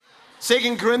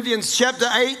2 Corinthians chapter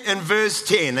 8 and verse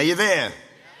 10. Are you there?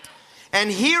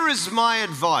 And here is my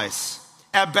advice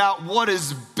about what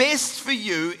is best for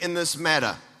you in this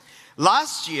matter.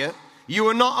 Last year, you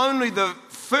were not only the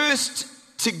first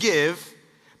to give,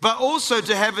 but also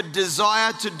to have a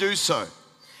desire to do so.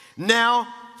 Now,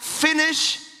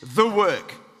 finish the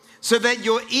work so that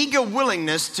your eager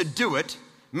willingness to do it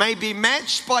may be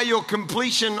matched by your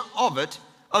completion of it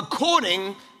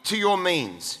according to your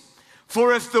means.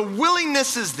 For if the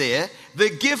willingness is there, the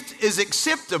gift is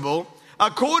acceptable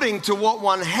according to what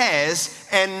one has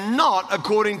and not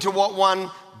according to what one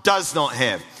does not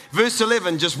have. Verse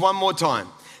 11, just one more time.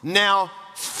 Now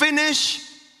finish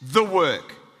the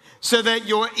work so that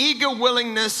your eager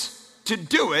willingness to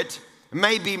do it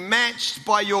may be matched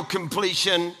by your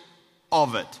completion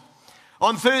of it.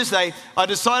 On Thursday, I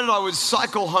decided I would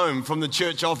cycle home from the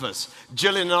church office.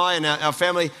 Gillian and I and our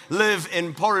family live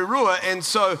in Porirua, and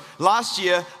so last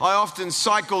year I often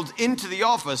cycled into the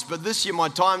office, but this year my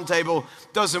timetable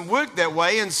doesn't work that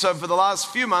way, and so for the last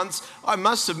few months, I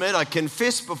must admit, I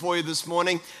confess before you this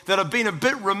morning that I've been a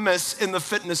bit remiss in the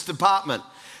fitness department.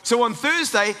 So on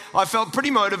Thursday, I felt pretty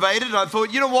motivated, and I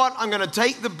thought, you know what, I'm going to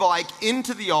take the bike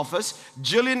into the office,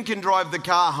 Gillian can drive the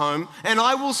car home, and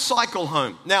I will cycle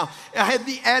home. Now, I had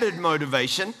the added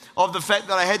motivation of the fact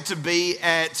that I had to be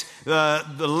at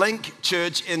the Link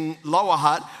Church in Lower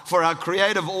Hutt for our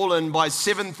Creative All-In by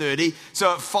 7:30.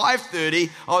 So at 5:30,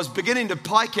 I was beginning to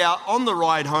pike out on the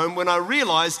ride home when I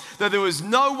realized that there was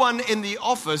no one in the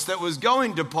office that was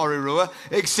going to Porirua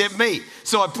except me.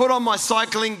 So I put on my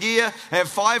cycling gear at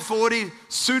 5:40,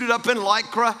 suited up in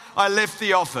Lycra, I left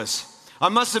the office. I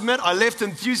must admit, I left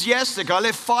enthusiastic, I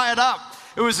left fired up.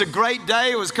 It was a great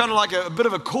day. It was kind of like a bit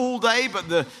of a cool day, but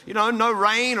no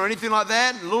rain or anything like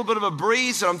that. A little bit of a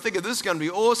breeze, and I'm thinking this is going to be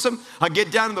awesome. I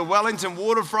get down to the Wellington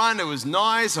waterfront. It was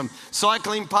nice. I'm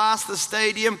cycling past the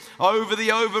stadium, over the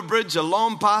overbridge,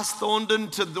 along past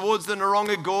Thorndon towards the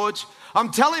Noronga Gorge. I'm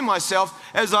telling myself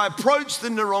as I approach the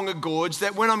Noronga Gorge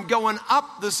that when I'm going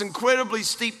up this incredibly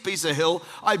steep piece of hill,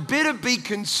 I better be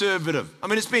conservative. I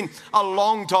mean, it's been a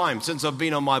long time since I've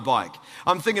been on my bike.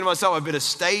 I'm thinking to myself, I better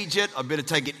stage it, I better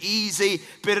take it easy,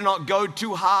 better not go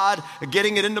too hard,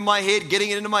 getting it into my head,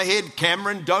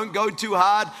 Cameron, don't go too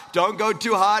hard,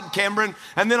 Cameron.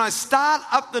 And then I start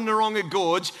up the Noronga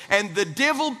Gorge, and the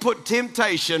devil put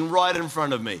temptation right in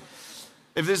front of me.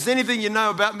 If there's anything you know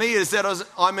about me, is that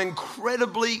I'm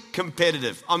incredibly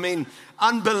competitive. I mean,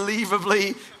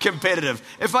 unbelievably competitive.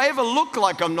 If I ever look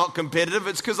like I'm not competitive,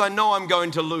 it's because I know I'm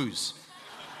going to lose.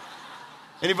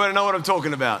 Anybody know what I'm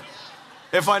talking about?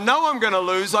 If I know I'm going to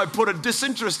lose, I put a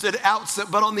disinterested outset.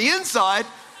 But on the inside,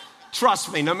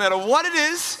 trust me, no matter what it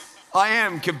is, I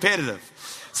am competitive.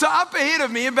 So up ahead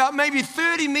of me, about maybe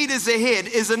 30 meters ahead,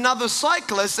 is another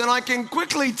cyclist, and I can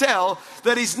quickly tell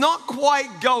that he's not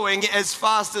quite going as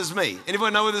fast as me.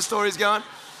 Anybody know where the story's going?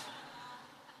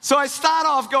 So I start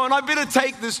off going, I better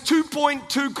take this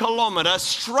 2.2 kilometer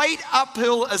straight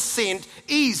uphill ascent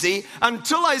easy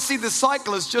until I see the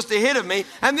cyclist just ahead of me.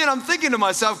 And then I'm thinking to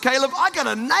myself, Caleb, I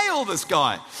gotta nail this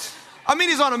guy. I mean,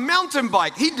 he's on a mountain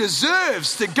bike. He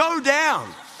deserves to go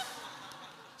down.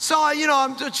 So,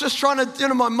 I'm just trying to,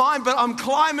 in my mind, but I'm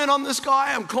climbing on this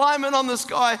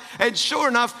guy. And sure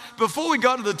enough, before we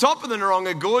got to the top of the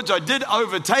Noronga Gorge, I did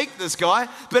overtake this guy.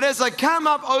 But as I come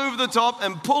up over the top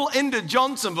and pull into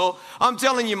Johnsonville, I'm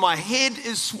telling you, my head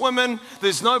is swimming.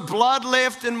 There's no blood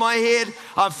left in my head.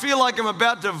 I feel like I'm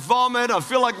about to vomit. I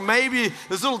feel like maybe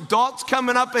there's little dots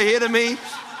coming up ahead of me.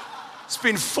 It's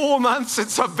been 4 months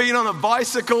since I've been on a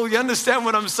bicycle. You understand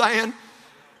what I'm saying?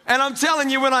 And I'm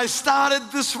telling you, when I started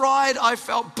this ride, I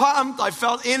felt pumped, I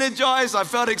felt energized, I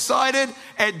felt excited.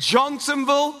 At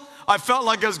Johnsonville, I felt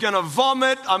like I was going to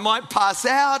vomit, I might pass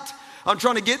out. I'm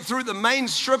trying to get through the main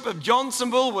strip of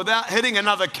Johnsonville without hitting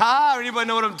another car. Anybody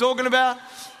know what I'm talking about?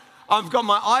 I've got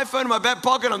my iPhone in my back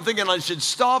pocket. I'm thinking I should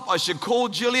stop, I should call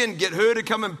Gillian, get her to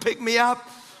come and pick me up.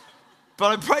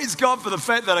 But I praise God for the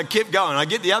fact that I kept going. I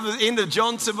get the other end of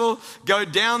Johnsonville, go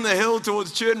down the hill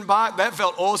towards Churton Park. That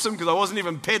felt awesome because I wasn't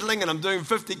even pedaling and I'm doing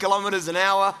 50 kilometers an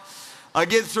hour. I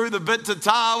get through the bit to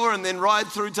Tawa and then ride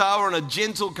through Tawa on a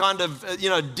gentle kind of,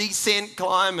 descent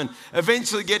climb and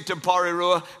eventually get to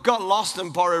Porirua. Got lost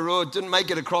in Porirua, didn't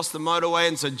make it across the motorway,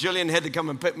 and so Gillian had to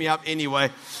come and pick me up anyway.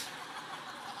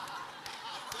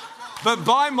 But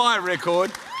by my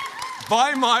record,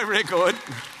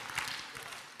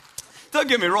 don't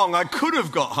get me wrong, I could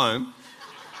have got home,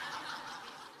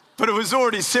 but it was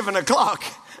already 7 o'clock.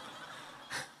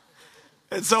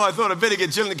 And so I thought I'd better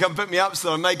get Gillian to come pick me up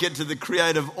so I make it to the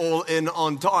Creative All-In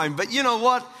on time. But you know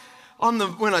what?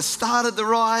 When I started the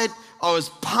ride, I was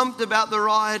pumped about the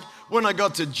ride. When I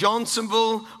got to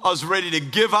Johnsonville, I was ready to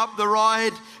give up the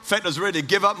ride. In fact, I was ready to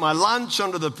give up my lunch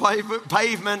onto the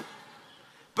pavement.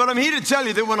 But I'm here to tell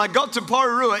you that when I got to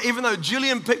Porirua, even though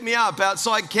Julian picked me up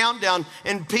outside Countdown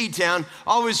in P-Town,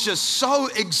 I was just so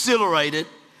exhilarated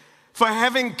for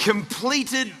having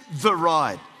completed the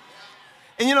ride.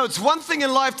 And you know, it's one thing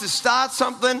in life to start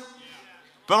something,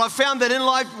 but I found that in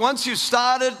life, once you've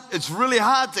started, it's really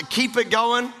hard to keep it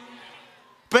going.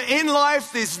 But in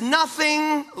life, there's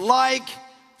nothing like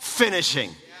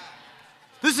finishing.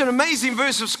 This is an amazing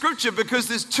verse of scripture because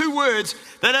there's two words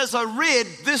that as I read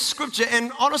this scripture,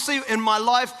 and honestly in my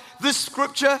life, this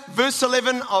scripture, verse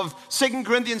 11 of 2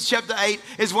 Corinthians chapter 8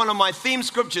 is one of my theme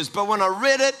scriptures. But when I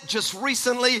read it just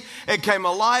recently, it came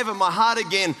alive in my heart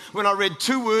again when I read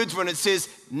two words when it says,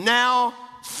 now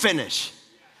finish.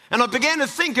 And I began to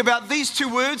think about these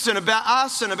two words and about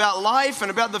us and about life and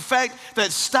about the fact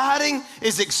that starting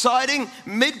is exciting,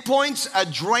 midpoints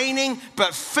are draining,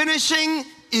 but finishing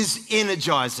is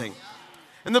energizing.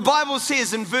 And the Bible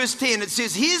says in verse 10, it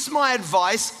says, here's my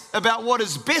advice about what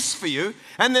is best for you.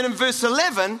 And then in verse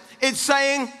 11, it's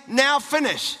saying, now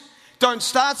finish. Don't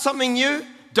start something new.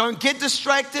 Don't get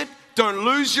distracted. Don't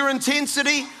lose your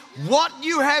intensity. What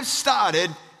you have started,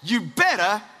 you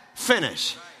better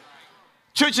finish.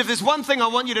 Church, if there's one thing I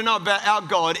want you to know about our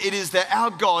God, it is that our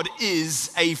God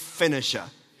is a finisher.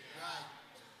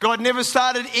 God never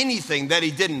started anything that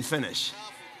he didn't finish.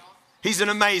 He's an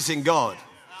amazing God.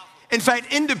 In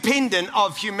fact, independent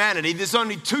of humanity, there's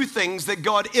only two things that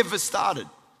God ever started.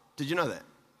 Did you know that?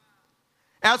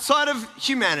 Outside of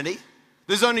humanity,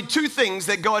 there's only two things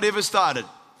that God ever started.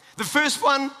 The first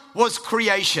one was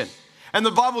creation. And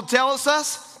the Bible tells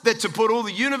us that to put all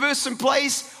the universe in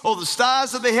place, all the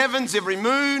stars of the heavens, every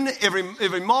moon,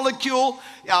 every molecule,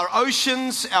 our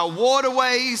oceans, our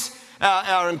waterways,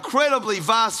 our incredibly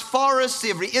vast forests,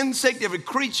 every insect, every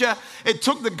creature. It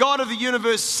took the God of the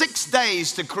universe 6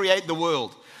 days to create the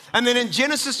world. And then in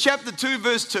Genesis chapter 2,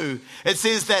 verse 2, it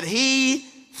says that he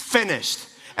finished.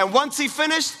 And once he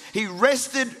finished, he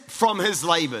rested from his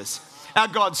labors. Our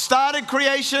God started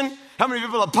creation. How many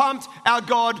people are pumped? Our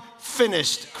God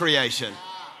finished creation.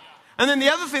 And then the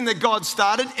other thing that God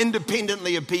started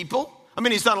independently of people, I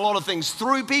mean, he's done a lot of things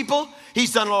through people.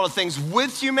 He's done a lot of things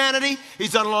with humanity.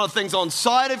 He's done a lot of things on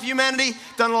side of humanity,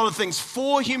 done a lot of things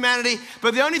for humanity.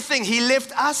 But the only thing he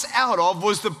left us out of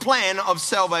was the plan of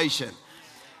salvation.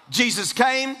 Jesus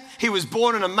came. He was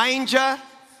born in a manger.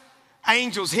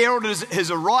 Angels heralded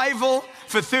his arrival.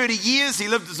 For 30 years, he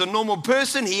lived as a normal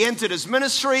person. He entered his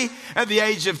ministry at the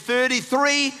age of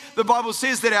 33. The Bible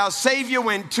says that our Savior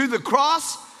went to the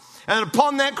cross. And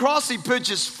upon that cross, he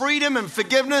purchased freedom and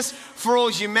forgiveness for all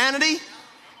humanity.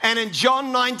 And in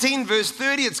John 19, verse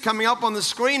 30, it's coming up on the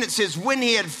screen. It says, when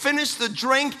he had finished the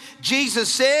drink,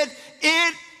 Jesus said,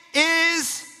 it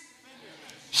is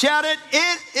finished. Shout it,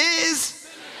 it is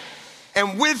finished.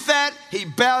 And with that, he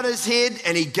bowed his head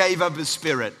and he gave up his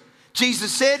spirit.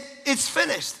 Jesus said, it's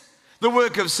finished. The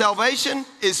work of salvation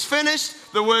is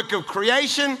finished. The work of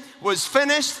creation was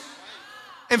finished.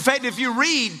 In fact, if you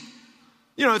read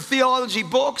theology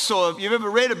books, or if you've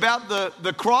ever read about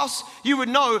the cross, you would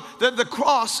know that the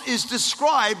cross is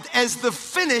described as the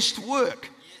finished work.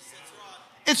 Yes, that's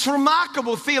right. It's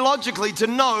remarkable theologically to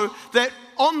know that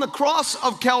on the cross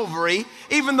of Calvary,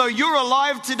 even though you're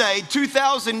alive today,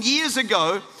 2,000 years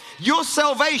ago, your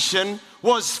salvation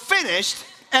was finished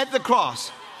at the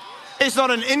cross. It's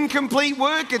not an incomplete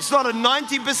work. It's not a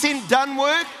 90% done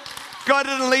work. God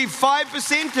didn't leave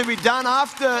 5% to be done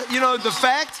after, the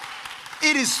fact.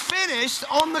 It is finished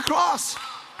on the cross.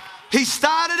 He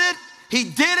started it, he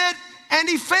did it, and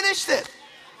he finished it.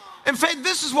 In fact,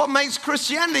 this is what makes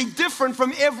Christianity different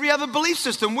from every other belief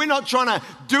system. We're not trying to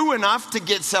do enough to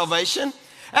get salvation.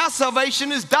 Our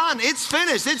salvation is done. It's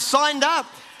finished. It's signed up.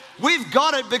 We've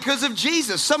got it because of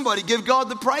Jesus. Somebody give God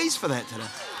the praise for that today.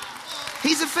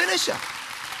 He's a finisher.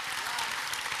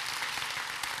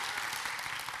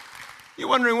 You're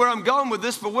wondering where I'm going with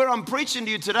this, but where I'm preaching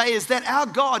to you today is that our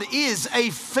God is a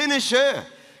finisher.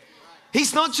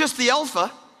 He's not just the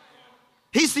Alpha,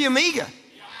 he's the Omega.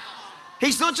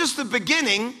 He's not just the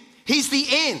beginning, he's the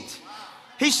end.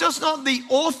 He's just not the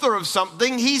author of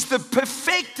something, he's the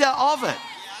perfecter of it.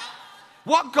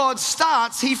 What God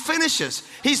starts, he finishes.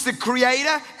 He's the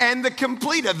creator and the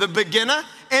completer, the beginner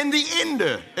and the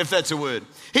ender, if that's a word.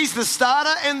 He's the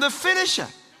starter and the finisher.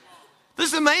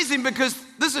 This is amazing because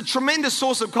this is a tremendous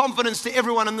source of confidence to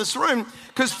everyone in this room,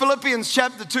 because Philippians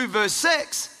chapter 2 verse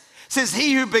 6 says,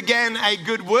 he who began a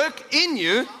good work in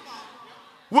you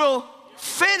will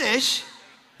finish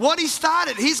what he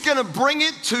started. He's going to bring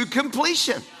it to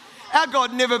completion. Our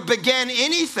God never began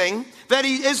anything that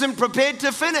he isn't prepared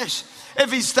to finish.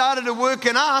 If he started to work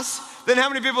in us, then how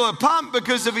many people are pumped?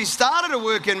 Because if he started to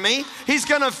work in me, he's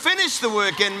going to finish the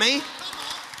work in me.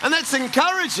 And that's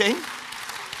encouraging.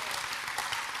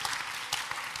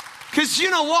 Because you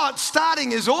know what?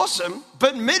 Starting is awesome,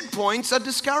 but midpoints are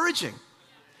discouraging.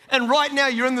 And right now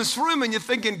you're in this room and you're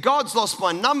thinking, God's lost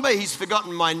my number. He's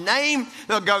forgotten my name.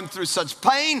 They're going through such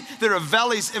pain. There are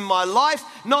valleys in my life.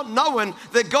 Not knowing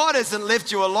that God hasn't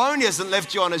left you alone. He hasn't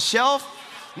left you on a shelf.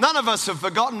 None of us are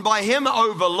forgotten by him,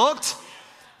 overlooked.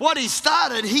 What he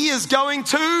started, he is going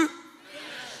to finish.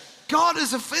 God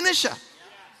is a finisher.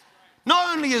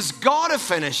 Not only is God a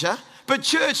finisher, but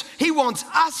church, he wants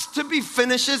us to be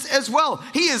finishers as well.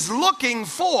 He is looking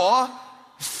for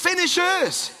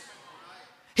finishers.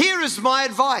 Here is my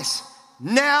advice.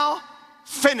 Now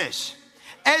finish.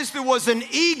 As there was an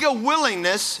eager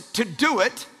willingness to do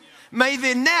it, may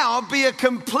there now be a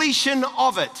completion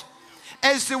of it.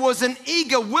 As there was an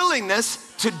eager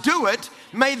willingness to do it,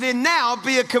 may there now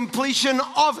be a completion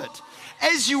of it.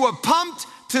 As you were pumped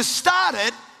to start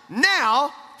it,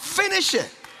 now finish it.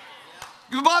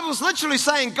 The Bible's literally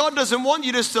saying God doesn't want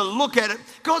you just to look at it.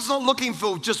 God's not looking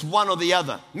for just one or the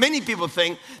other. Many people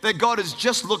think that God is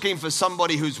just looking for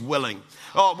somebody who's willing.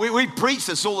 Oh, we preach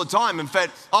this all the time. In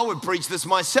fact, I would preach this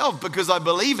myself because I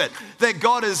believe it, that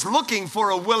God is looking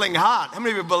for a willing heart. How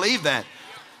many of you believe that?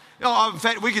 In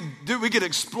fact, we could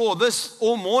explore this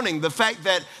all morning, the fact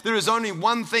that there is only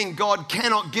one thing God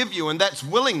cannot give you, and that's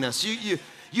willingness.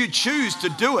 You choose to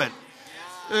do it.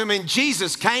 I mean,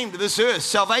 Jesus came to this earth.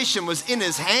 Salvation was in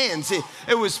his hands.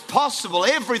 It was possible.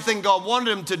 Everything God wanted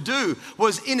him to do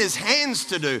was in his hands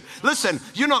to do. Listen,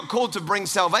 you're not called to bring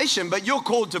salvation, but you're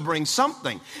called to bring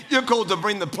something. You're called to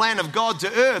bring the plan of God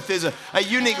to earth. There's a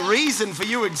unique reason for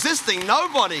you existing.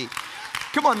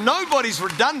 Come on, nobody's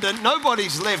redundant.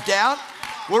 Nobody's left out.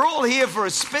 We're all here for a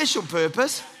special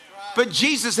purpose. But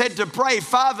Jesus had to pray,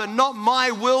 Father, not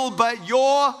my will, but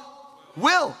your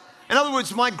will. In other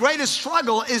words, my greatest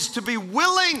struggle is to be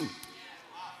willing.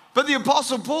 But the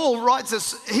Apostle Paul writes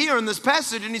us here in this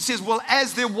passage and he says, well,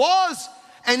 as there was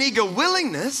an eager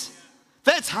willingness,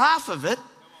 that's half of it.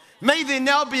 May there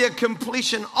now be a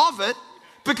completion of it,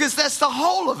 because that's the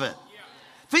whole of it.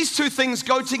 These two things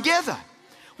go together.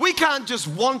 We can't just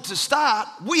want to start.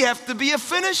 We have to be a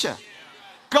finisher.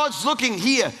 God's looking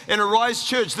here in Arise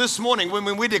Church this morning when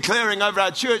we're declaring over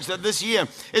our church that this year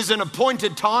is an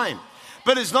appointed time.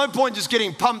 But there's no point just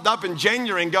getting pumped up in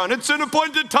January and going, it's an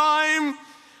appointed time.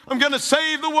 I'm going to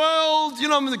save the world. You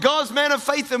know, I'm the God's man of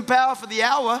faith and power for the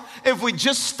hour. If we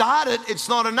just start it, it's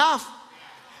not enough.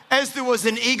 As there was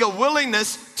an eager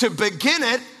willingness to begin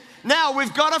it, now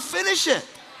we've got to finish it.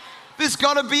 There's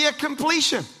got to be a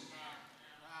completion.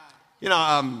 You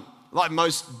know, like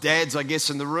most dads, I guess,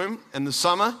 in the room, in the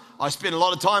summer, I spend a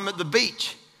lot of time at the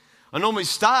beach. I normally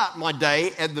start my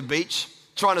day at the beach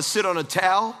trying to sit on a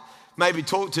towel, maybe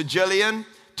talk to Jillian,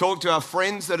 talk to our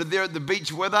friends that are there at the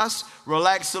beach with us,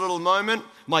 relax a little moment.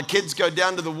 My kids go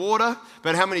down to the water,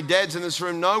 but how many dads in this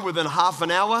room know within half an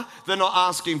hour, they're not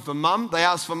asking for mum. They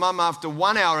ask for mum after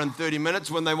 1 hour and 30 minutes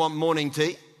when they want morning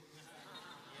tea.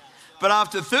 But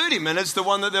after 30 minutes, the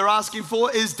one that they're asking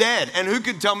for is dad. And who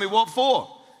could tell me what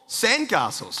for?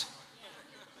 Sandcastles.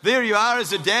 There you are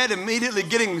as a dad immediately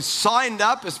getting signed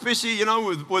up, especially, you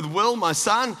know, with Will, my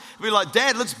son. Be like,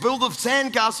 Dad, let's build a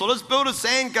sandcastle. Let's build a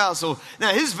sandcastle.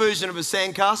 Now, his version of a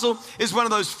sandcastle is one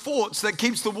of those forts that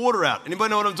keeps the water out. Anybody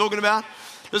know what I'm talking about?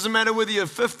 Doesn't matter whether you're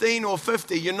 15 or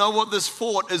 50. You know what this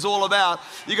fort is all about.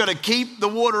 You got to keep the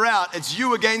water out. It's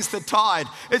you against the tide.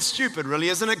 It's stupid, really,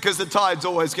 isn't it? Because the tide's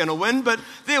always going to win. But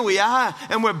there we are.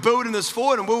 And we're building this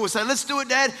fort. And we'll say, let's do it,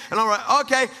 Dad. And I'm like,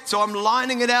 okay. So I'm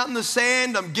lining it out in the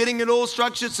sand. I'm getting it all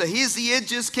structured. So here's the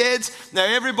edges, kids. Now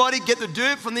everybody get the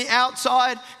dirt from the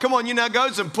outside. Come on, you now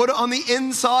goes and put it on the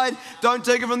inside. Don't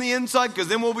take it from the inside because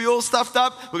then we'll be all stuffed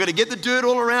up. We're going to get the dirt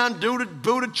all around,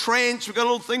 build a trench. We've got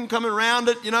a little thing coming around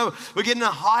it. You know, we're getting it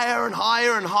higher and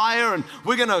higher and higher, and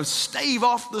we're going to stave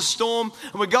off the storm.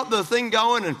 And we got the thing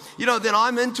going, and you know, then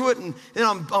I'm into it, and then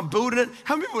I'm building it.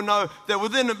 How many people know that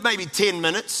within maybe 10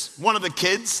 minutes, one of the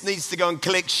kids needs to go and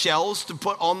collect shells to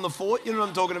put on the fort? You know what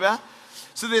I'm talking about?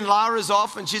 So then Lara's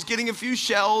off and she's getting a few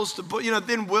shells to put, you know,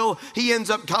 then Will, he ends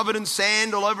up covered in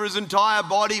sand all over his entire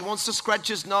body. He wants to scratch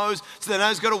his nose. So then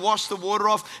he's got to wash the water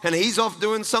off and he's off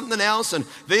doing something else. And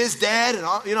there's Dad. And,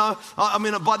 I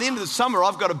mean, by the end of the summer,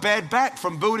 I've got a bad back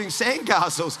from building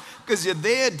sandcastles because you're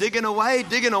there digging away.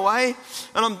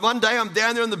 And one day I'm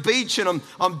down there on the beach and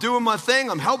I'm doing my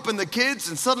thing. I'm helping the kids.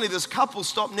 And suddenly this couple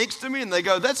stop next to me and they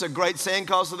go, that's a great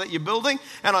sandcastle that you're building.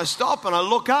 And I stop and I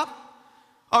look up.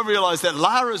 I realized that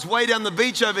Lara's way down the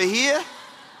beach over here.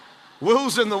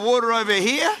 Will's in the water over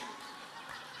here.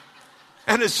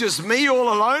 And it's just me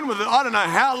all alone with it. I don't know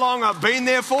how long I've been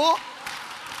there for.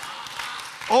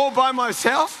 All by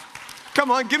myself. Come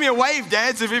on, give me a wave,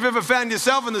 dads, if you've ever found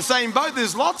yourself in the same boat.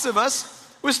 There's lots of us.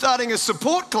 We're starting a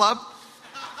support club.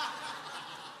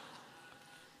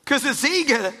 Because it's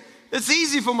eager. It's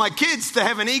easy for my kids to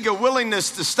have an eager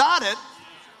willingness to start it.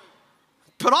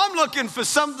 But I'm looking for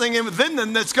something within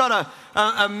them that's got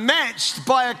a matched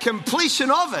by a completion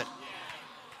of it.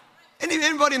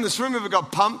 Anybody in this room ever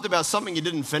got pumped about something you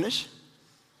didn't finish?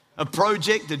 A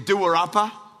project, a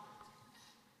doer-upper,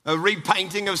 a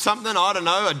repainting of something, I don't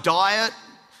know, a diet,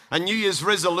 a New Year's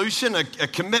resolution, a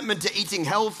commitment to eating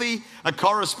healthy, a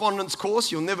correspondence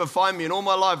course. You'll never find me in all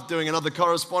my life doing another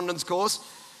correspondence course.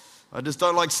 I just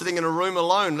don't like sitting in a room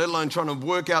alone, let alone trying to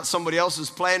work out somebody else's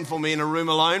plan for me in a room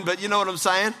alone. But you know what I'm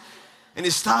saying? And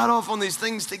you start off on these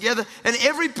things together. And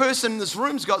every person in this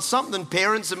room's got something.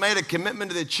 Parents have made a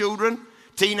commitment to their children.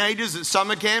 Teenagers at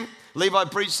summer camp. Levi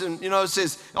preached and, it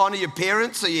says, honor your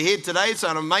parents. So you're here today. So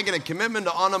I'm making a commitment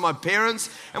to honor my parents.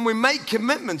 And we make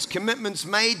commitments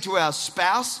made to our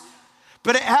spouse.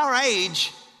 But at our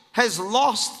age has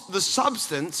lost the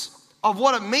substance of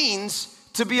what it means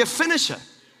to be a finisher.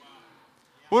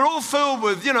 We're all filled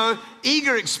with,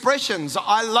 eager expressions.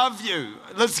 I love you.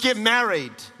 Let's get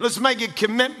married. Let's make a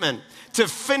commitment to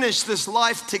finish this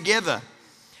life together.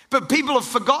 But people have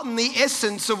forgotten the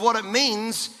essence of what it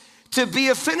means to be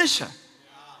a finisher.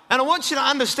 And I want you to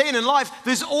understand in life,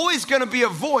 there's always going to be a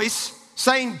voice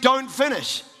saying, don't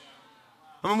finish.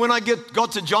 I mean, when I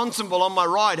got to Johnsonville on my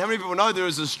ride, how many people know there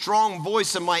is a strong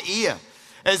voice in my ear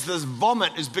as this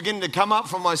vomit is beginning to come up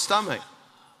from my stomach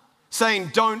saying,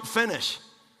 don't finish.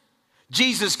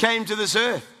 Jesus came to this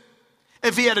earth.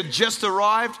 If he had just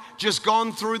arrived, just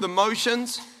gone through the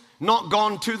motions, not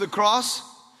gone to the cross,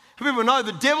 people know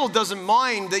the devil doesn't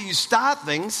mind that you start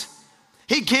things.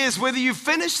 He cares whether you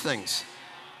finish things.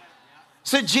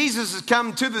 So Jesus has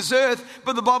come to this earth,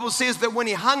 but the Bible says that when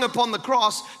he hung upon the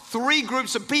cross, 3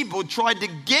 groups of people tried to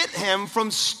get him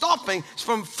from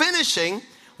finishing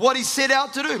what he set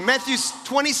out to do. Matthew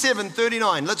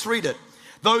 27:39, let's read it.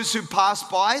 Those who passed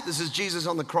by, this is Jesus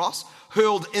on the cross,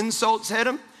 hurled insults at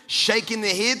him, shaking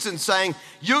their heads and saying,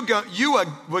 you who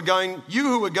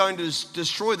are going to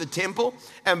destroy the temple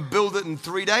and build it in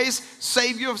 3 days,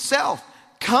 save yourself.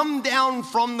 Come down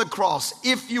from the cross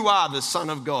if you are the Son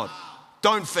of God.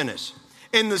 Don't finish.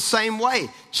 In the same way,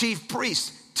 chief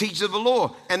priests, teachers of the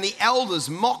law, and the elders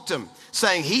mocked him,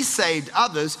 saying he saved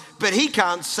others, but he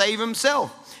can't save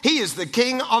himself. He is the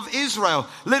King of Israel.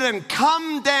 Let him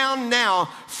come down now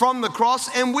from the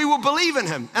cross and we will believe in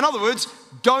him. In other words,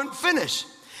 don't finish.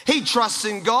 He trusts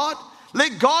in God.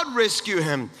 Let God rescue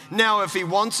him now if he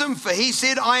wants him, for he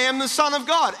said, I am the Son of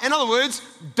God. In other words,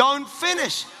 don't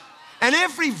finish. And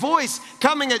every voice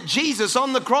coming at Jesus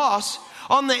on the cross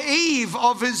on the eve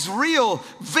of his real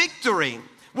victory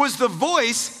was the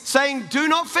voice saying, do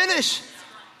not finish.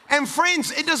 And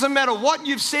friends, it doesn't matter what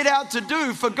you've set out to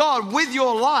do for God with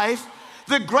your life,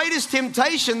 the greatest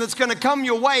temptation that's going to come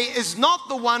your way is not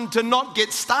the one to not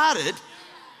get started.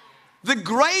 The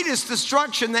greatest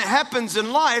destruction that happens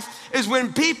in life is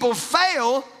when people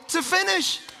fail to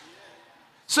finish.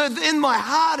 So in my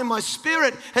heart and my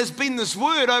spirit has been this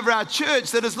word over our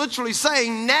church that is literally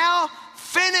saying, now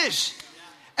finish.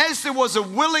 As there was a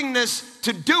willingness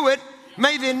to do it,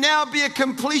 may there now be a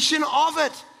completion of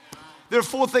it. There are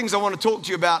 4 things I want to talk to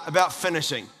you about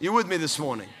finishing. You with me this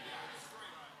morning?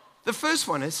 The first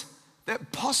one is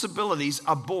that possibilities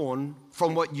are born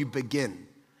from what you begin,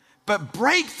 but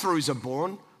breakthroughs are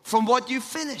born from what you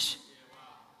finish.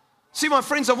 See, my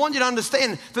friends, I want you to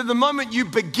understand that the moment you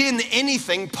begin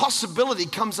anything, possibility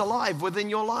comes alive within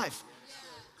your life.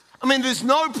 I mean, there's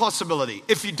no possibility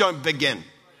if you don't begin.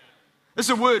 There's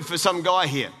a word for some guy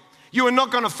here. You are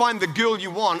not going to find the girl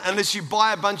you want unless you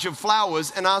buy a bunch of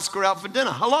flowers and ask her out for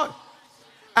dinner. Hello.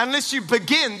 Unless you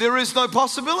begin, there is no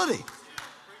possibility.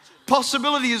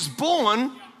 Possibility is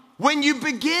born when you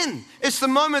begin. It's the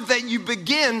moment that you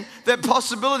begin that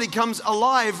possibility comes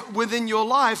alive within your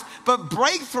life. But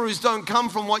breakthroughs don't come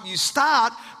from what you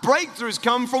start. Breakthroughs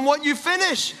come from what you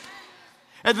finish.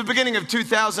 At the beginning of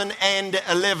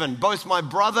 2011, both my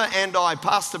brother and I,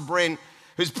 Pastor Brent,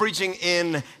 who's preaching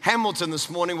in Hamilton this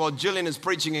morning while Jillian is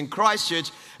preaching in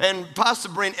Christchurch. And Pastor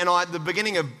Brent and I, at the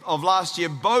beginning of last year,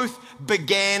 both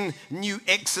began new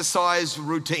exercise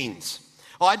routines.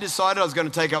 I decided I was going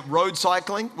to take up road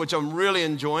cycling, which I'm really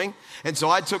enjoying. And so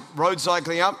I took road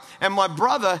cycling up. And my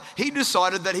brother, he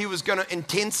decided that he was going to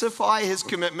intensify his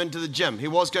commitment to the gym. He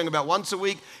was going about once a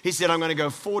week. He said, I'm going to go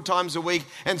 4 times a week.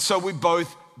 And so we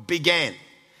both began.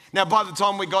 Now, by the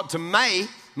time we got to May,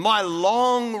 my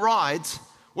long rides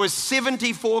was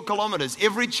 74 kilometers.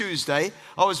 Every Tuesday,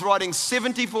 I was riding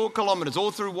 74 kilometers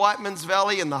all through Whiteman's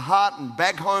Valley and the Heart and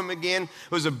back home again.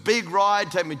 It was a big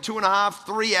ride, take me 2.5,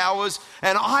 3 hours,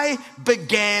 and I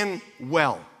began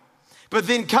well. But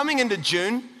then coming into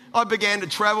June, I began to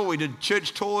travel. We did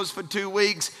church tours for 2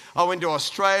 weeks. I went to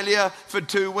Australia for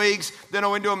 2 weeks. Then I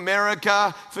went to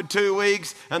America for 2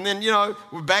 weeks. And then,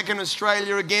 we're back in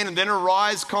Australia again. And then a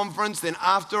Rise conference. Then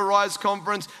after a Rise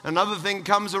conference, another thing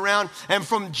comes around. And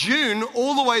from June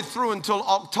all the way through until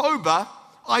October,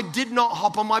 I did not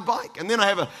hop on my bike. And then I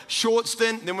have a short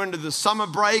stint. Then we're into the summer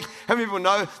break. How many people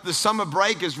know the summer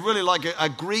break is really like a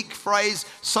Greek phrase?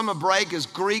 Summer break is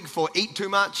Greek for eat too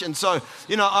much. And so,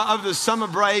 over the summer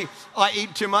break, I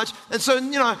eat too much. And so,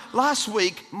 last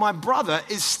week, my brother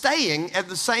is staying at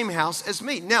the same house as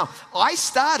me. Now, I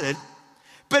started,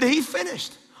 but he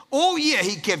finished. All year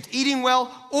he kept eating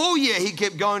well. All year he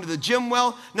kept going to the gym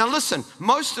well. Now listen,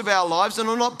 most of our lives, and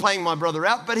I'm not playing my brother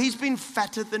out, but he's been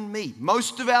fatter than me.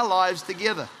 Most of our lives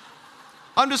together.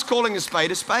 I'm just calling a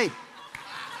spade a spade.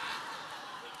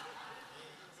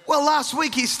 Well, last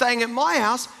week he's staying at my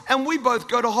house and we both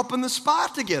go to hop in the spa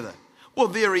together. Well,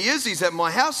 there he is. He's at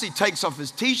my house. He takes off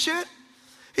his t-shirt.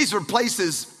 He's replaced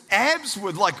his abs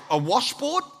with like a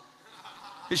washboard.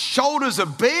 His shoulders are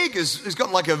big. He's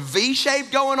got like a V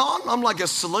shape going on. I'm like a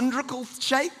cylindrical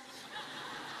shape.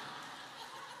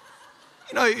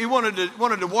 He wanted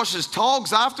to wash his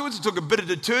togs afterwards. He took a bit of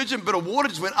detergent, bit of water,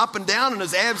 just went up and down in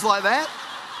his abs like that.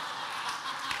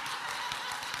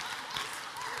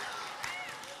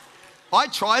 I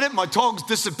tried it. My togs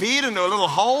disappeared into a little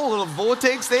hole, a little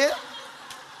vortex there.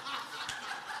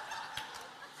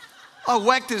 I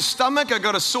whacked his stomach. I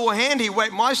got a sore hand. He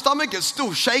whacked my stomach. It's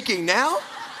still shaking now.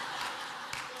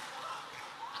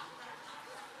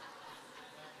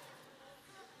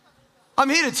 I'm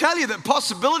here to tell you that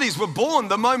possibilities were born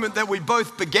the moment that we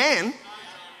both began,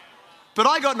 but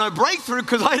I got no breakthrough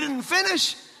because I didn't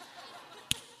finish.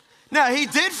 Now, he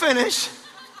did finish,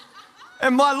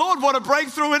 and my Lord, what a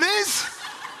breakthrough it is.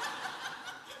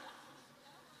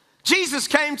 Jesus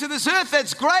came to this earth,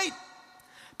 that's great.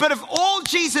 But if all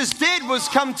Jesus did was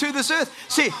come to this earth,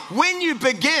 see, when you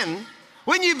begin,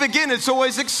 it's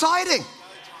always exciting.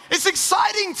 It's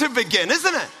exciting to begin,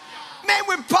 isn't it? Man,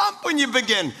 we're pumped when you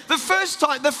begin. The first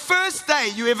day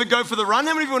you ever go for the run,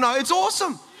 how many people know? It's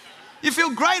awesome. You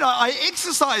feel great. I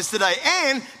exercised today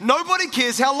and nobody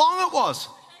cares how long it was.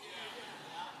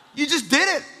 You just did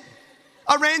it.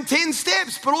 I ran 10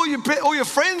 steps, but all your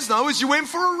friends know is you went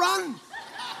for a run.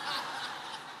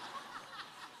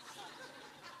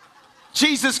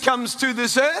 Jesus comes to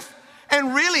this earth,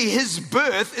 and really his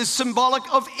birth is symbolic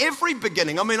of every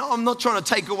beginning. I mean, I'm not trying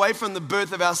to take away from the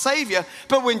birth of our Savior,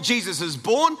 but when Jesus is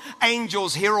born,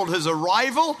 angels herald his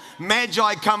arrival,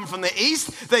 magi come from the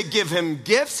east, they give him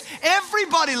gifts.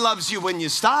 Everybody loves you when you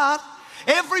start.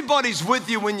 Everybody's with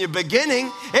you when you're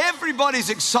beginning. Everybody's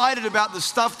excited about the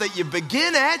stuff that you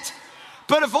begin at.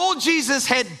 But if all Jesus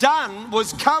had done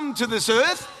was come to this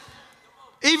earth,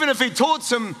 even if he taught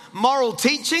some moral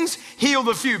teachings, healed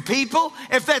a few people,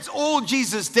 if that's all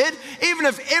Jesus did, even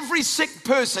if every sick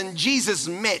person Jesus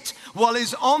met while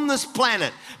he's on this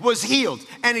planet was healed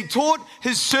and he taught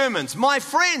his sermons, my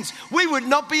friends, we would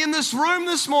not be in this room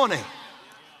this morning.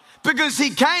 Because he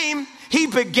came, he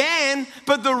began,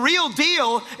 but the real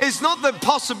deal is not that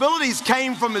possibilities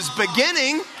came from his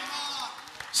beginning.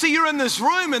 See, you're in this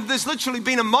room and there's literally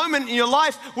been a moment in your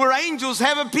life where angels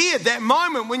have appeared. That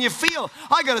moment when you feel,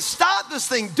 I got to start this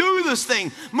thing, do this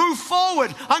thing, move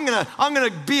forward. I'm gonna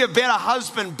be a better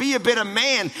husband, be a better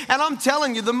man. And I'm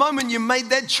telling you, the moment you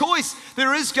made that choice,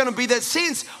 there is going to be that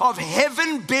sense of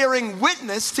heaven bearing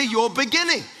witness to your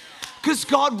beginning. Because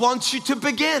God wants you to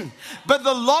begin. But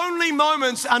the lonely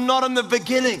moments are not in the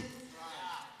beginning.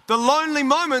 The lonely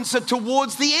moments are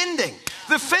towards the ending,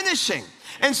 the finishing.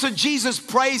 And so Jesus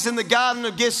prays in the Garden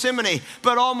of Gethsemane.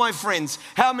 But oh, my friends,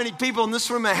 how many people in this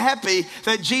room are happy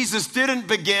that Jesus didn't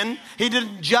begin? He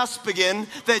didn't just begin,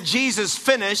 that Jesus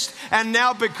finished. And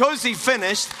now because he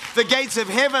finished, the gates of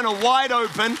heaven are wide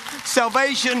open.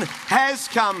 Salvation has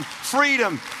come.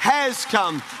 Freedom has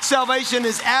come. Salvation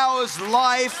is ours,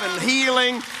 life and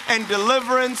healing and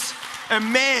deliverance.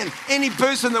 And man, any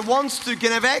person that wants to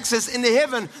can have access into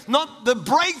heaven. Not the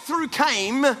breakthrough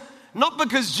came not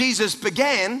because Jesus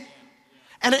began,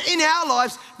 And in our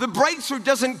lives, the breakthrough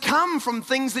doesn't come from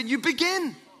things that you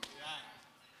begin.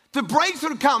 The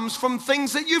breakthrough comes from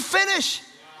things that you finish.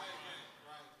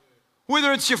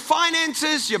 Whether it's your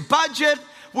finances, your budget,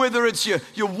 whether it's your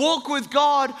walk with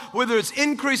God, whether it's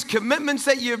increased commitments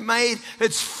that you've made,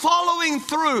 it's following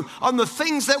through on the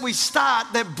things that we start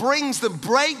that brings the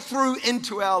breakthrough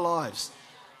into our lives.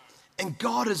 And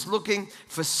God is looking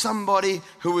for somebody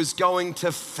who is going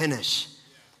to finish.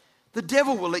 The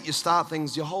devil will let you start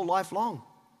things your whole life long.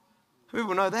 Who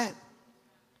will know that?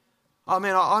 I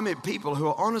mean, I met people who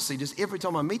are honestly, just every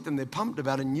time I meet them, they're pumped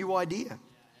about a new idea.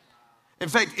 In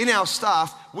fact, in our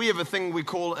staff, we have a thing we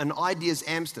call an ideas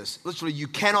Amstus. Literally, you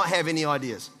cannot have any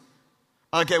ideas.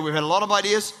 Okay, we've had a lot of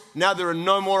ideas. Now there are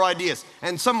no more ideas.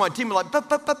 And some of my team are like,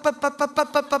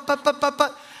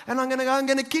 and I'm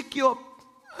going to kick you up.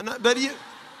 But you,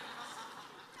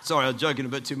 sorry, I'm joking a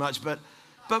bit too much. But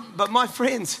my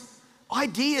friends,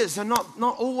 ideas are not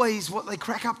always what they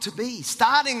crack up to be.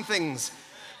 Starting things.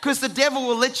 Because the devil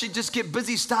will let you just get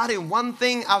busy starting one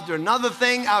thing after another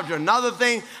thing, after another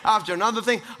thing, after another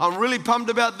thing. I'm really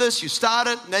pumped about this. You start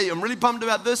it. Now I'm really pumped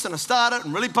about this, and I start it.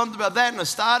 I'm really pumped about that, and I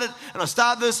start it, and I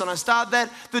start this, and I start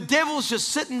that. The devil's just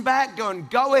sitting back going,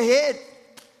 go ahead.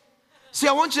 See,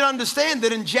 I want you to understand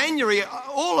that in January,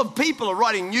 all of people are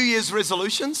writing New Year's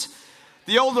resolutions.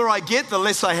 The older I get, the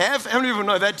less I have. How many of you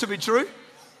know that to be true?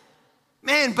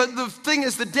 Man, but the thing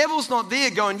is, the devil's not there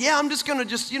going, yeah, I'm just going to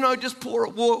just pour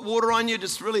water on you,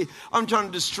 I'm trying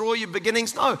to destroy your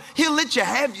beginnings. No, he'll let you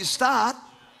have your start.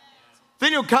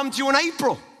 Then he'll come to you in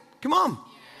April. Come on.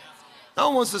 No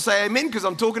one wants to say amen because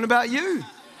I'm talking about you.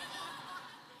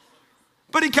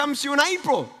 But he comes to you in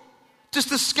April. Just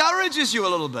discourages you a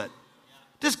little bit.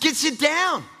 Just gets you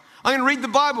down. I'm going to read the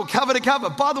Bible cover to cover.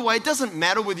 By the way, it doesn't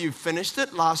matter whether you finished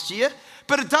it last year,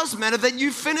 but it does matter that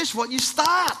you finish what you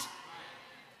start.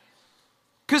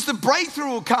 Because the breakthrough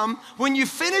will come when you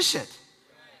finish it.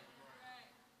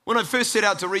 When I first set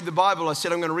out to read the Bible, I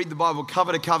said I'm going to read the Bible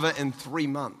cover to cover in 3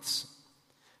 months.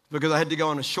 Because I had to go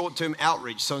on a short-term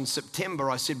outreach. So in September,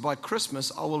 I said by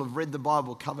Christmas, I will have read the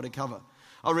Bible cover to cover.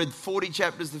 I read 40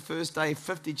 chapters the first day,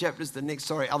 50 chapters the next,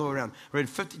 other way around. I read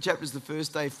 50 chapters the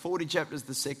first day, 40 chapters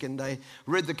the second day.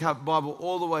 Read the Bible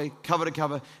all the way cover to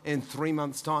cover in 3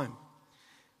 months' time.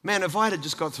 Man, if I had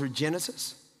just got through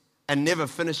Genesis and never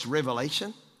finished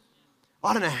Revelation,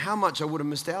 I don't know how much I would have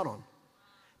missed out on.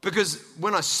 Because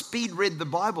when I speed read the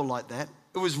Bible like that,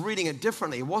 it was reading it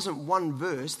differently. It wasn't one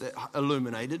verse that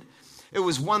illuminated. It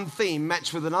was one theme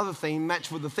matched with another theme,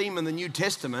 matched with the theme in the New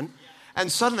Testament. And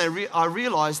suddenly I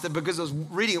realized that because I was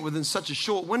reading it within such a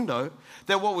short window,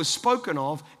 that what was spoken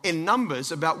of in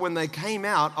Numbers about when they came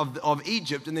out of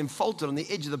Egypt and then faltered on the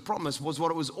edge of the promise was what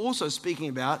it was also speaking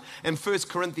about in 1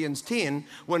 Corinthians 10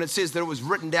 when it says that it was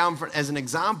written down as an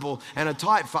example and a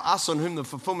type for us on whom the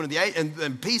fulfillment of the age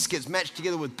and peace gets matched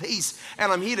together with peace. And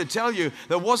I'm here to tell you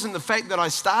that wasn't the fact that I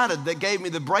started that gave me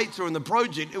the breakthrough in the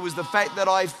project. It was the fact that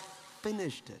I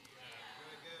finished it.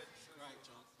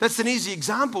 That's an easy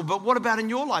example, but what about in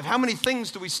your life? How many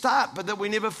things do we start but that we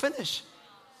never finish?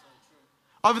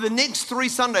 Over the next 3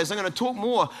 Sundays, I'm going to talk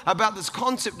more about this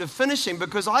concept of finishing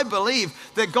because I believe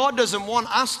that God doesn't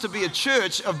want us to be a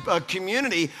church, a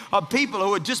community of people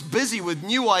who are just busy with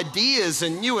new ideas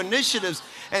and new initiatives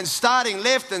and starting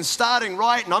left and starting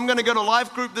right. And I'm going to go to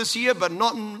life group this year, but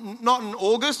not in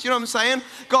August. You know what I'm saying?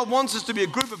 God wants us to be a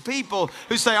group of people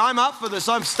who say, I'm up for this.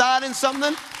 I'm starting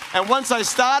something. And once I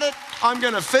start it, I'm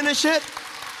going to finish it.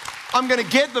 I'm going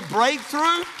to get the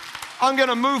breakthrough. I'm going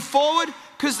to move forward.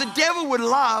 Because the devil would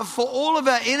love for all of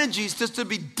our energies just to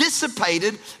be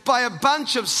dissipated by a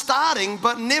bunch of starting,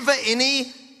 but never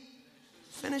any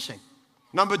finishing.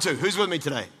 Number 2, who's with me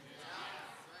today?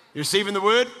 You receiving the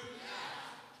word?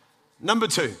 Number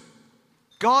 2,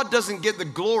 God doesn't get the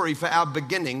glory for our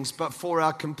beginnings, but for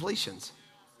our completions.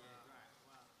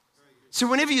 So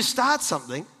whenever you start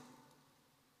something,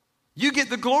 you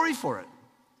get the glory for it.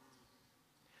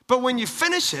 But when you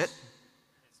finish it,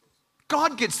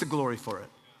 God gets the glory for it.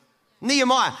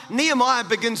 Nehemiah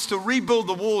begins to rebuild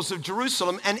the walls of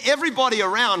Jerusalem, and everybody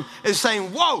around is saying,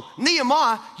 whoa,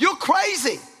 Nehemiah, you're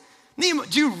crazy. Nehemiah,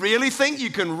 do you really think you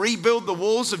can rebuild the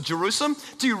walls of Jerusalem?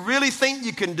 Do you really think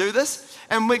you can do this?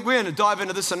 And we're going to dive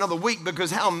into this another week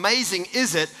because how amazing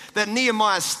is it that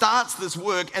Nehemiah starts this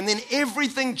work and then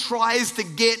everything tries to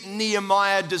get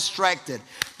Nehemiah distracted.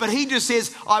 But he just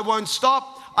says, I won't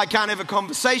stop. I can't have a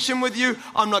conversation with you.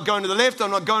 I'm not going to the left.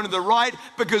 I'm not going to the right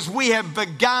because we have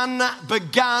begun a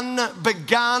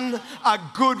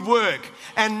good work.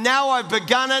 And now I've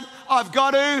begun it, I've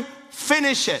got to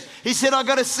finish it. He said, I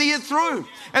got to see it through.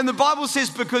 And the Bible says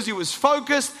because he was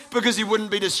focused, because he wouldn't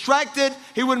be distracted,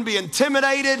 he wouldn't be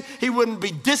intimidated, he wouldn't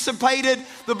be dissipated.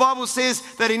 The Bible says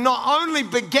that he not only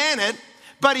began it,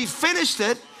 but he finished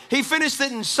it. He finished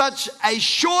it in such a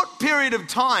short period of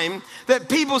time that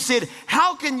people said,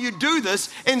 how can you do this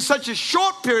in such a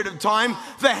short period of time?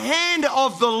 The hand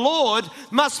of the Lord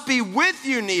must be with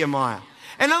you, Nehemiah.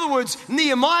 In other words,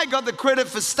 Nehemiah got the credit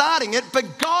for starting it,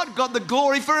 but God got the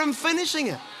glory for him finishing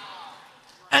it.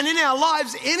 And in our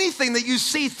lives, anything that you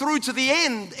see through to the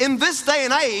end in this day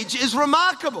and age is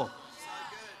remarkable.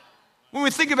 When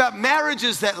we think about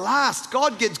marriages that last,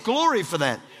 God gets glory for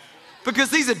that.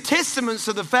 Because these are testaments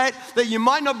to the fact that you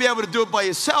might not be able to do it by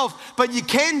yourself, but you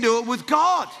can do it with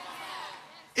God.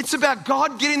 It's about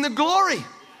God getting the glory.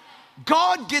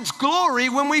 God gets glory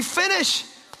when we finish.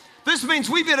 This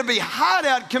means we better be hard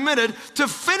out committed to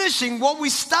finishing what we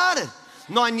started.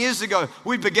 9 years ago,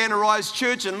 we began Arise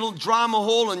Church in a little drama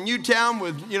hall in Newtown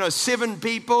with, 7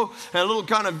 people and a little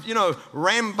kind of,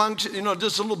 rambunctious,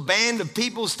 just a little band of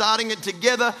people starting it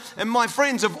together. And my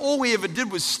friends, if all we ever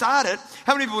did was start it,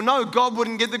 how many people know God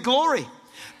wouldn't get the glory?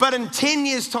 But in 10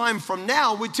 years' time from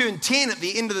now, we turn 10 at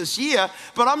the end of this year,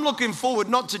 but I'm looking forward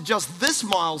not to just this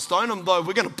milestone, although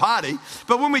we're going to party,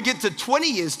 but when we get to 20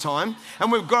 years' time,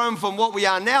 and we've grown from what we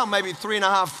are now, maybe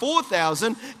 3,500,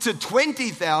 4,000 to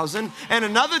 20,000, and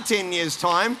another 10 years'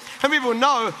 time, and people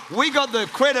know we got the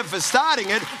credit for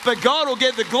starting it, but God will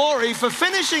get the glory for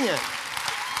finishing it.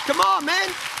 Come on, man.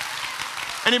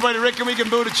 Anybody reckon we can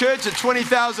build a church of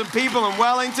 20,000 people in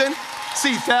Wellington?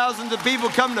 See thousands of people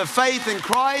come to faith in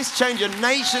Christ, change a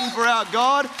nation for our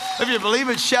God. If you believe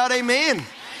it, shout amen. Amen.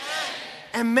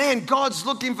 And man, God's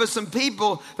looking for some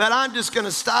people that aren't just going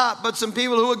to start, but some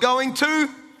people who are going to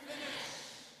finish.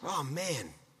 Oh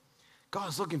man,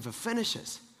 God's looking for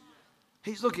finishers.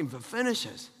 He's looking for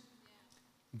finishers.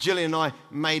 Jillian and I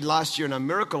made last year in our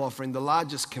miracle offering the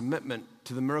largest commitment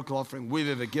to the miracle offering we've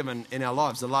ever given in our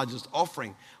lives, the largest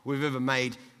offering we've ever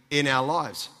made in our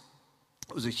lives.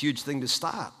 It was a huge thing to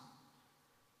start.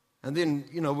 And then,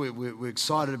 we're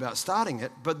excited about starting it.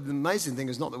 But the amazing thing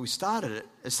is not that we started it.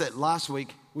 It's that last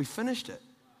week we finished it.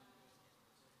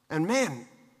 And man,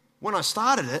 when I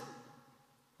started it,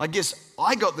 I guess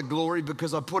I got the glory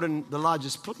because I put in the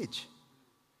largest pledge.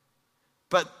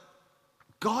 But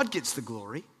God gets the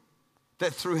glory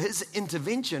that through his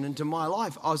intervention into my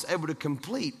life, I was able to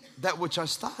complete that which I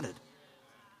started.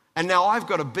 And now I've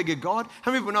got a bigger God.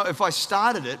 How many people know if I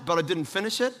started it but I didn't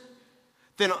finish it,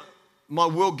 then my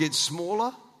world gets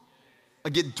smaller, I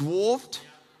get dwarfed,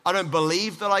 I don't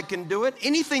believe that I can do it.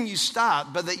 Anything you start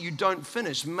but that you don't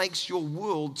finish makes your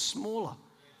world smaller.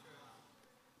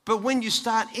 But when you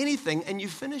start anything and you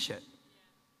finish it.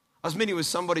 I was meeting with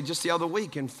somebody just the other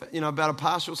week and about a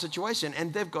pastoral situation,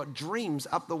 and they've got dreams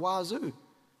up the wazoo.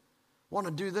 Want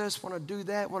to do this, want to do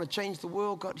that, want to change the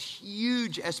world, got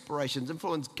huge aspirations,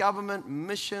 influence government,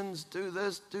 missions, do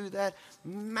this, do that,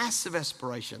 massive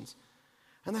aspirations.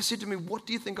 And they said to me, what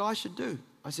do you think I should do?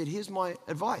 I said, here's my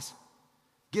advice.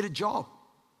 Get a job.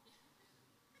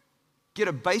 Get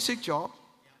a basic job,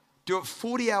 do it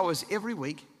 40 hours every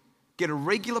week, get a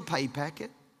regular pay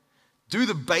packet, do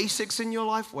the basics in your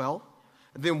life well,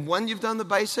 and then when you've done the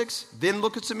basics, then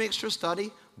look at some extra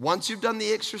study. Once you've done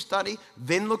the extra study,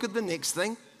 then look at the next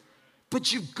thing.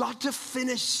 But you've got to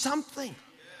finish something.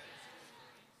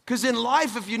 Because in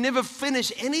life, if you never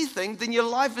finish anything, then your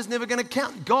life is never going to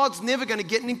count. God's never going to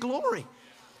get any glory.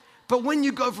 But when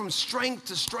you go from strength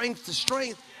to strength to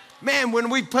strength, man, when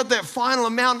we put that final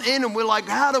amount in and we're like,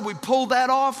 how do we pull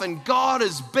that off? And God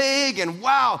is big and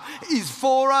wow, he's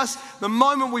for us. The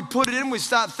moment we put it in, we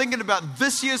start thinking about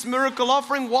this year's miracle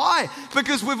offering. Why?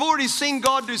 Because we've already seen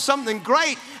God do something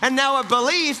great. And now our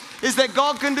belief is that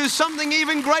God can do something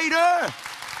even greater.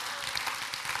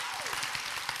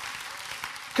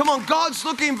 Come on, God's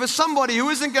looking for somebody who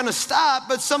isn't going to start,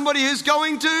 but somebody who's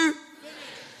going to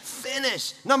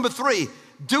finish. Number 3.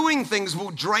 Doing things will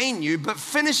drain you, but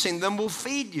finishing them will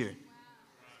feed you.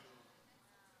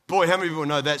 Boy, how many people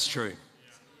know that's true?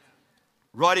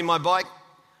 Riding my bike,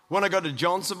 when I got to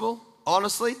Johnsonville,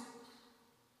 honestly,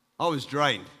 I was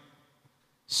drained.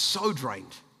 So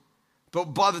drained.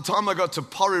 But by the time I got to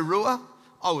Porirua,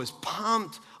 I was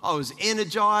pumped. I was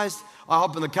energized. I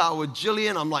hop in the car with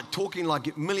Jillian. I'm like talking like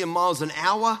a million miles an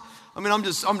hour. I mean, I'm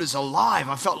just alive.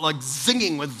 I felt like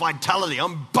zinging with vitality.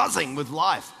 I'm buzzing with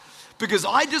life. Because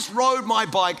I just rode my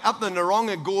bike up the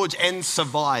Noronha Gorge and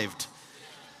survived.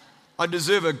 I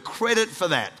deserve a credit for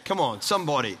that. Come on,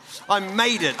 somebody. I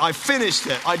made it. I finished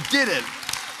it. I did it.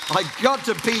 I got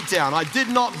to P-Town. I did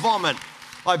not vomit.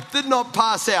 I did not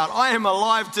pass out. I am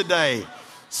alive today.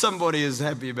 Somebody is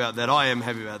happy about that. I am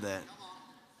happy about that.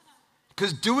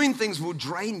 Because doing things will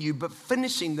drain you, but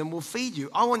finishing them will feed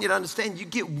you. I want you to understand, you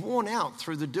get worn out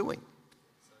through the doing.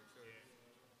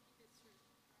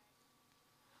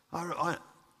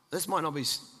 This might not be,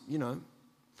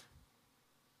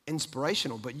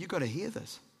 inspirational, but you got to hear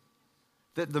this.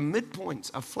 That the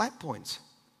midpoints are flat points.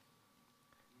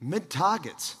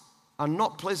 Mid-targets are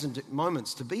not pleasant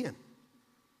moments to be in.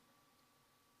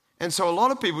 And so a lot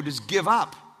of people just give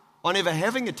up on ever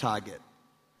having a target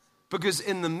because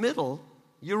in the middle,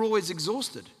 you're always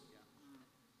exhausted.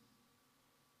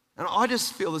 And I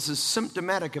just feel this is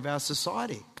symptomatic of our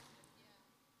society.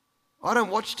 I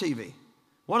don't watch TV.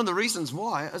 One of the reasons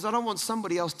why is I don't want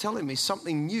somebody else telling me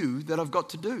something new that I've got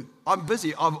to do. I'm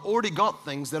busy. I've already got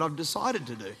things that I've decided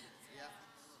to do.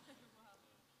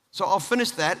 So I'll finish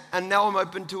that, and now I'm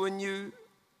open to a new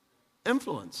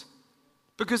influence.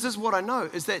 Because this is what I know,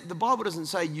 is that the Bible doesn't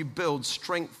say you build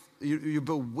strength, you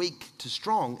build weak to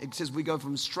strong. It says we go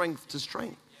from strength to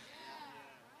strength.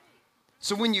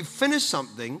 So when you finish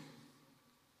something,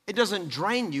 it doesn't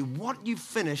drain you. What you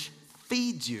finish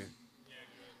feeds you.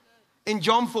 In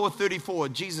John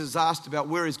 4:34, Jesus asked about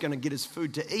where he's going to get his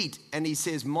food to eat. And he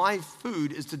says, my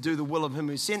food is to do the will of him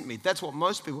who sent me. That's what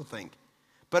most people think.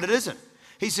 But it isn't.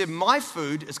 He said, my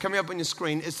food, is coming up on your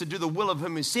screen, is to do the will of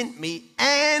him who sent me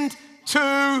and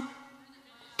to,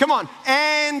 come on,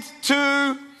 and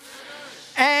to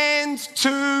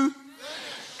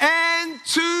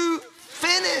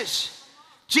finish.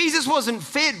 Jesus wasn't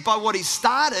fed by what he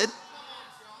started.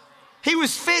 He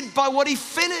was fed by what he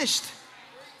finished.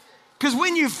 Because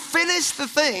when you finish the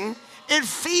thing, it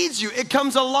feeds you. It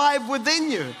comes alive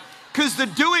within you. Because the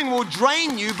doing will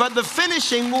drain you, but the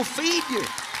finishing will feed you.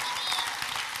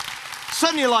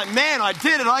 Suddenly you're like, man, I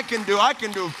did it. I can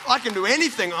do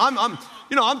anything.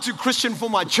 I'm too Christian for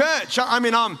my church.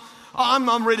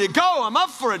 I'm ready to go. I'm up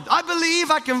for it. I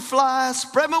believe I can fly,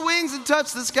 spread my wings and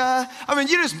touch the sky. You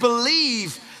just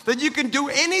believe that you can do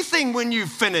anything when you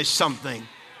finish something.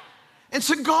 And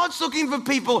so God's looking for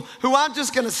people who aren't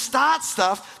just going to start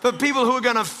stuff, but people who are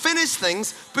going to finish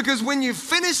things, because when you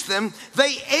finish them,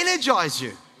 they energize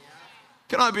you.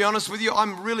 Can I be honest with you?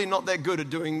 I'm really not that good at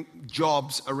doing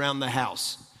jobs around the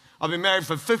house. I've been married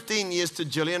for 15 years to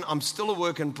Jillian. I'm still a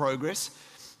work in progress.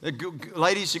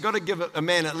 Ladies, you've got to give a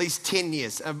man at least 10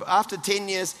 years. After 10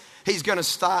 years, he's going to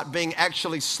start being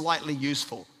actually slightly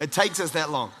useful. It takes us that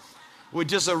long. We're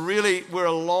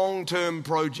a long-term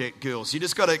project, girls. You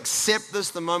just got to accept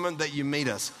this the moment that you meet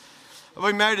us. I've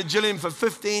been married to Jillian for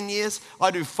 15 years.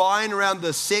 I do fine around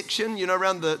the section,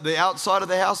 around the outside of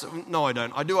the house. No, I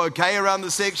don't. I do okay around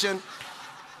the section.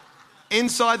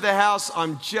 Inside the house,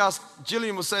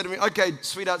 Jillian will say to me, okay,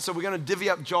 sweetheart, so we're going to divvy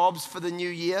up jobs for the new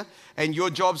year, and your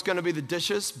job's going to be the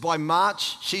dishes. By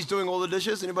March, she's doing all the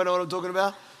dishes. Anybody know what I'm talking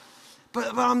about?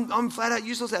 But I'm flat out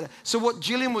useless at it. So what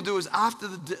Jillian will do is after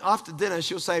dinner,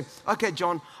 she'll say, okay,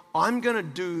 John, I'm going to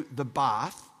do the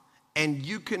bath, and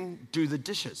you can do the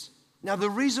dishes. Now, the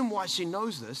reason why she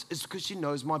knows this is because she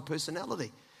knows my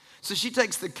personality. So she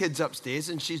takes the kids upstairs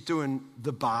and she's doing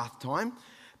the bath time.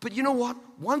 But you know what?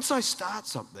 Once I start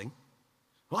something,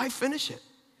 I finish it.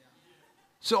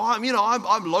 So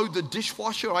I load the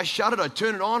dishwasher, I shut it, I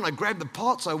turn it on, I grab the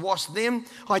pots, I wash them,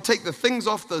 I take the things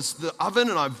off the oven,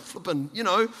 and I'm flipping,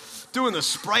 doing the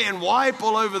spray and wipe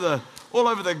all over the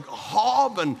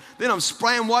hob, and then I'm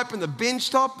spray and wiping the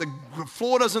bench top. The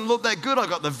floor doesn't look that good. I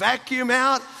got the vacuum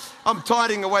out. I'm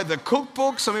tidying away the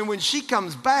cookbooks. When she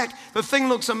comes back, the thing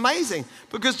looks amazing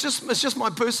because it's just my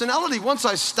personality. Once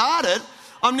I start it,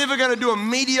 I'm never going to do a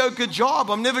mediocre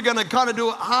job. I'm never going to kind of do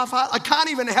it half-hearted. I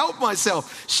can't even help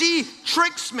myself. She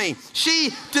tricks me. She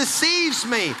deceives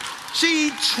me. She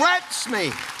traps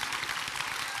me.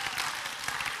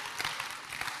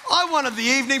 I wanted the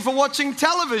evening for watching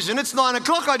television. It's 9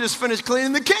 o'clock. I just finished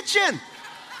cleaning the kitchen.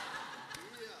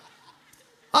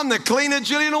 I'm the cleaner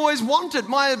Jillian always wanted.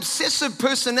 My obsessive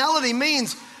personality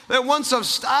means that once I've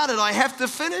started, I have to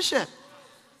finish it.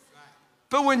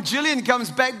 But when Jillian comes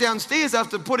back downstairs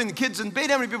after putting the kids in bed,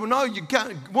 how many people know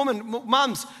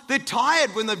mums, they're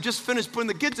tired when they've just finished putting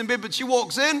the kids in bed, but she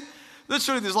walks in,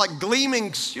 literally there's like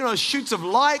gleaming, shoots of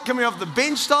light coming off the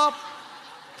bench top.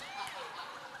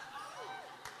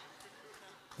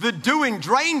 The doing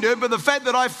drained her, but the fact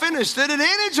that I finished it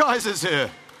energizes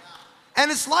her. And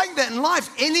it's like that in life.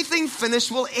 Anything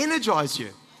finished will energize you.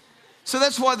 So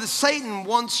that's why Satan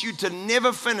wants you to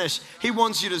never finish. He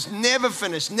wants you to never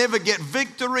finish, never get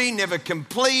victory, never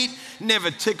complete, never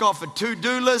tick off a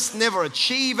to-do list, never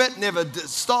achieve it, never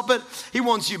stop it. He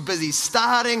wants you busy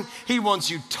starting. He wants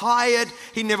you tired.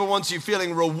 He never wants you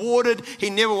feeling rewarded.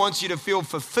 He never wants you to feel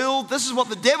fulfilled. This is what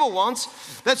the devil wants.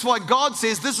 That's why God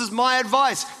says, this is my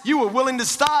advice. You were willing to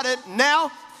start it. Now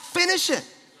finish it.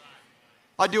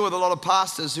 I deal with a lot of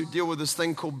pastors who deal with this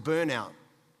thing called burnout.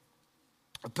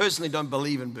 I personally don't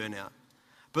believe in burnout,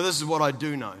 but this is what I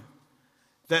do know,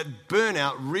 that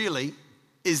burnout really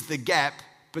is the gap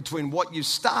between what you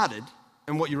started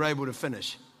and what you're able to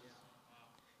finish.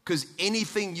 Because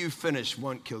anything you finish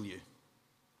won't kill you.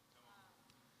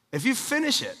 If you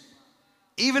finish it,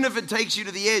 even if it takes you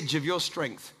to the edge of your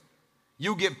strength,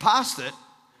 you'll get past it,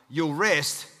 you'll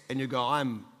rest, and you'll go,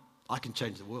 I can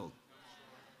change the world.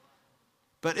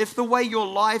 But if the way your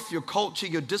life, your culture,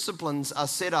 your disciplines are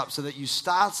set up so that you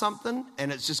start something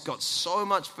and it's just got so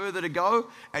much further to go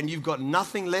and you've got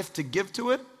nothing left to give to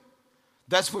it,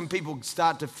 that's when people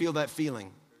start to feel that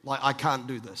feeling, like, I can't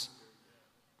do this.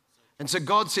 And so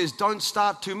God says, don't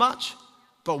start too much,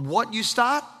 but what you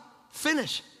start,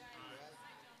 finish.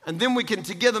 And then we can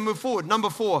together move forward.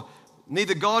 Number 4,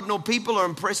 neither God nor people are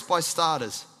impressed by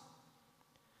starters,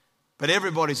 but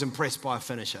everybody's impressed by a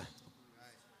finisher.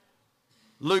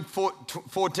 Luke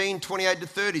 14, 28 to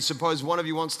 30, suppose one of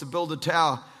you wants to build a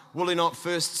tower. Will he not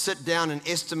first sit down and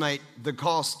estimate the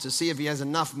cost to see if he has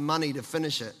enough money to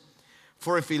finish it?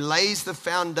 For if he lays the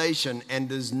foundation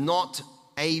and is not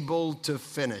able to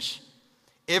finish,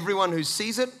 everyone who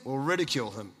sees it will ridicule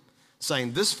him,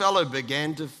 saying, this fellow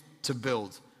began to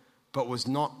build, but was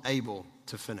not able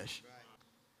to finish.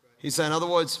 He's saying, in other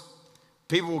words,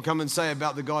 people will come and say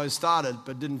about the guy who started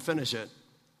but didn't finish it,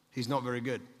 he's not very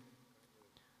good.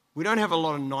 We don't have a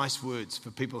lot of nice words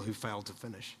for people who fail to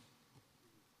finish.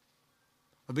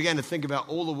 I began to think about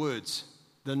all the words.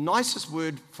 The nicest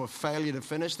word for failure to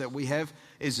finish that we have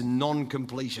is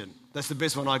non-completion. That's the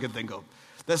best one I could think of.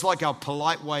 That's like our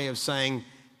polite way of saying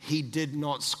he did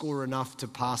not score enough to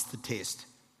pass the test.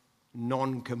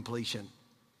 Non-completion.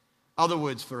 Other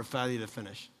words for a failure to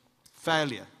finish: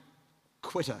 failure,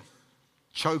 quitter,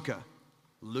 choker,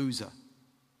 loser.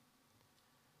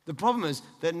 The problem is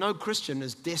that no Christian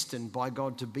is destined by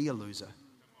God to be a loser.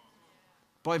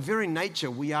 By very nature,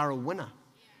 we are a winner.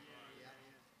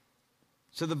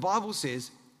 So the Bible says,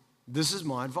 this is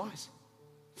my advice: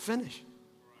 finish.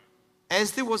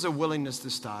 As there was a willingness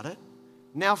to start it,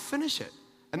 now finish it.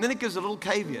 And then it gives a little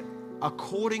caveat: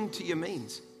 according to your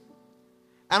means.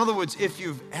 In other words, if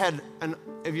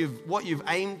what you've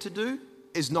aimed to do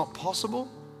is not possible,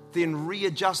 then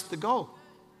readjust the goal.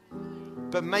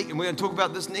 And we're going to talk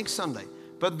about this next Sunday.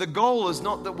 But the goal is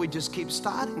not that we just keep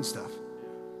starting stuff.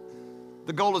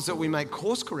 The goal is that we make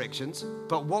course corrections,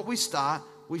 but what we start,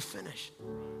 we finish.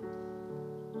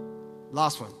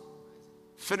 Last one.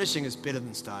 Finishing is better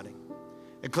than starting.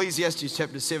 Ecclesiastes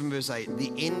chapter 7 verse 8.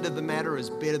 The end of the matter is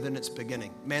better than its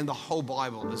beginning. Man, the whole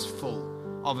Bible is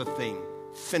full of a theme.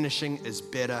 Finishing is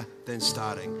better than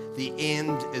starting. The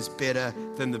end is better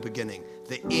than the beginning.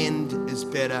 The end is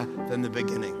better than the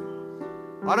beginning.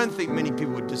 I don't think many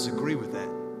people would disagree with that,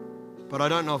 but I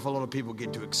don't know if a lot of people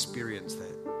get to experience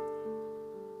that.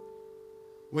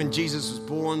 When Jesus was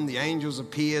born, the angels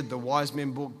appeared, the wise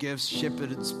men brought gifts,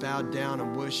 shepherds bowed down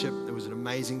and worshiped. It was an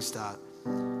amazing start.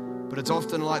 But it's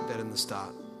often like that in the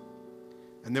start.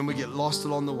 And then we get lost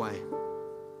along the way.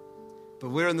 But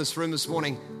we're in this room this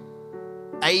morning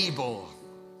able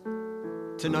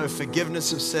to know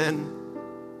forgiveness of sin,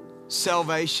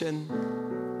 salvation,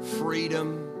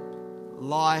 freedom,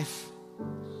 life,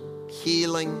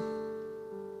 healing,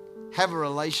 have a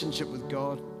relationship with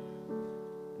God,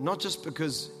 not just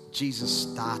because Jesus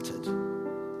started,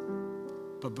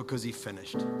 but because he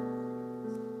finished.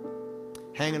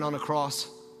 Hanging on a cross,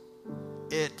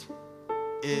 it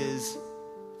is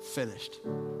finished.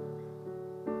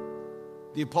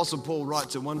 The Apostle Paul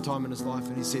writes at one time in his life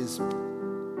and he says,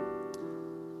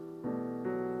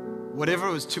 whatever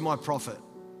was to my profit,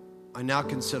 I now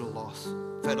consider loss.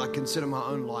 In fact, I consider my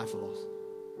own life a loss.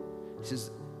 He says,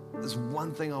 there's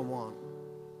one thing I want.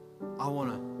 I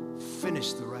want to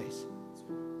finish the race.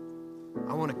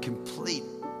 I want to complete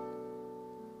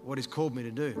what he's called me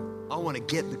to do. I want to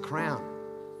get the crown.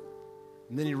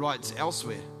 And then he writes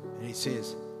elsewhere and he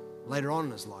says, later on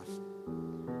in his life,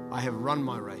 I have run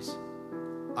my race.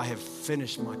 I have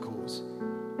finished my course.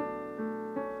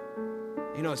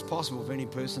 You know, it's possible for any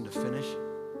person to finish.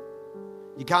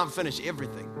 You can't finish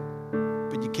everything,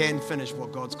 but you can finish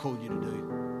what God's called you to do.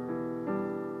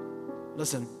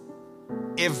 Listen,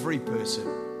 every person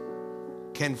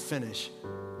can finish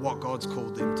what God's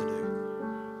called them to do.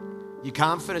 You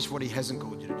can't finish what He hasn't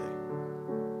called you to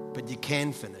do, but you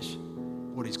can finish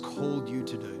what He's called you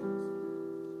to do.